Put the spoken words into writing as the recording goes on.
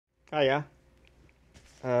Hiya.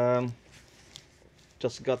 Um,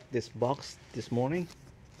 just got this box this morning,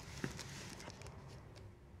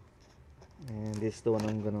 and this is the one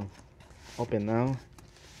I'm gonna open now.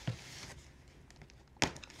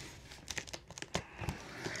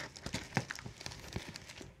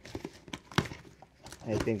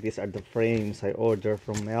 I think these are the frames I ordered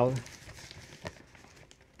from Mel.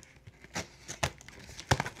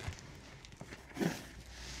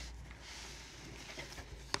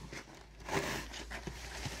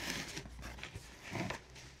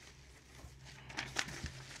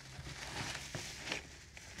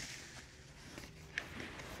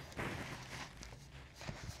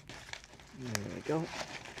 There we go.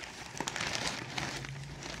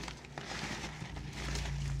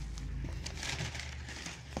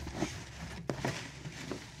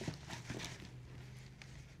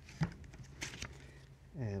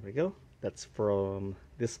 There we go. That's from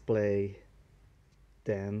Display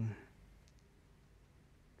 10.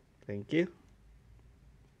 Thank you.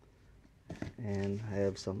 And I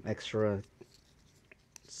have some extra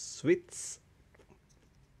sweets.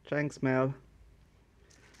 Thanks, Mel.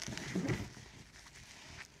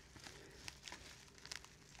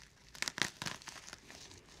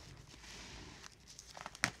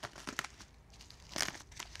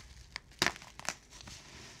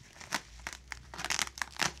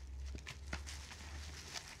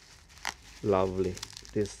 Lovely.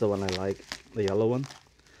 This is the one I like, the yellow one,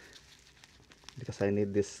 because I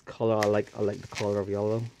need this color. I like the color of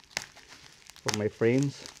yellow for my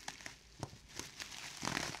frames.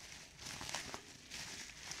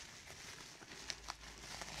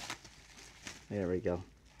 There we go.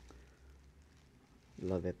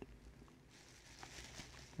 Love it.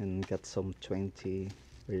 And got some 20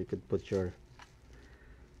 where you could put your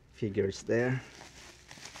figures there.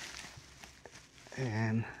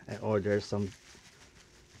 And I ordered some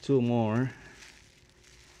 2 more.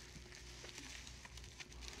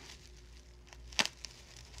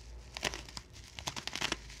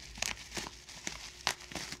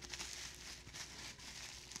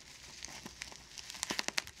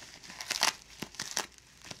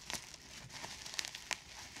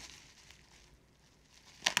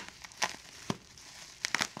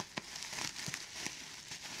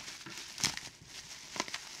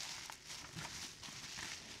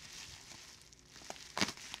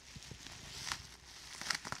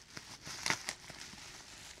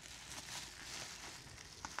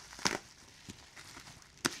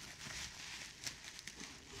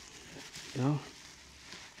 Go.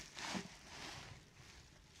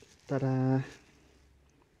 Ta-da!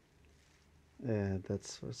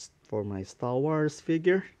 That's for my Star Wars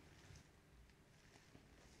figure.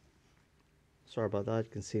 Sorry about that.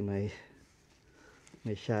 You can see my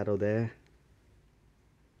shadow there.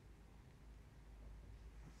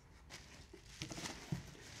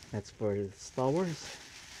 That's for Star Wars.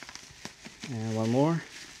 And one more.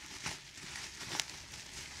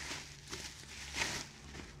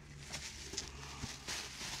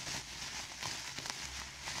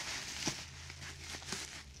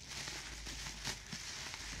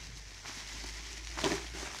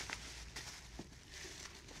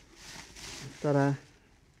 Ta-da!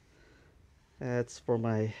 That's for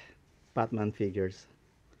my Batman figures.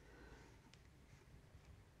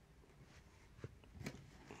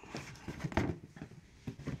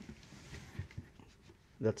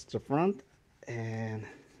 That's the front, and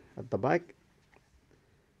at the back,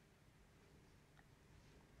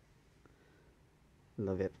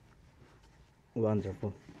 love it.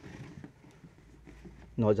 Wonderful.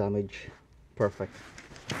 No damage. Perfect.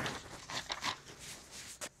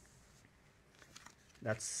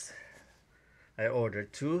 That's, I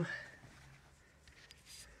ordered 2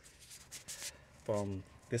 from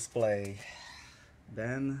Display,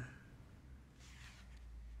 then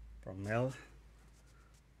from Mel.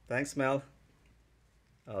 Thanks, Mel.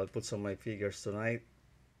 I'll put some of my figures tonight.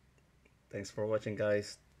 Thanks for watching,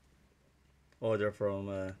 guys. Order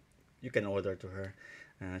from you can order to her.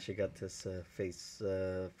 She got this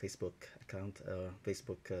Facebook account,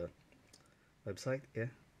 Facebook website. Yeah.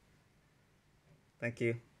 Thank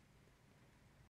you.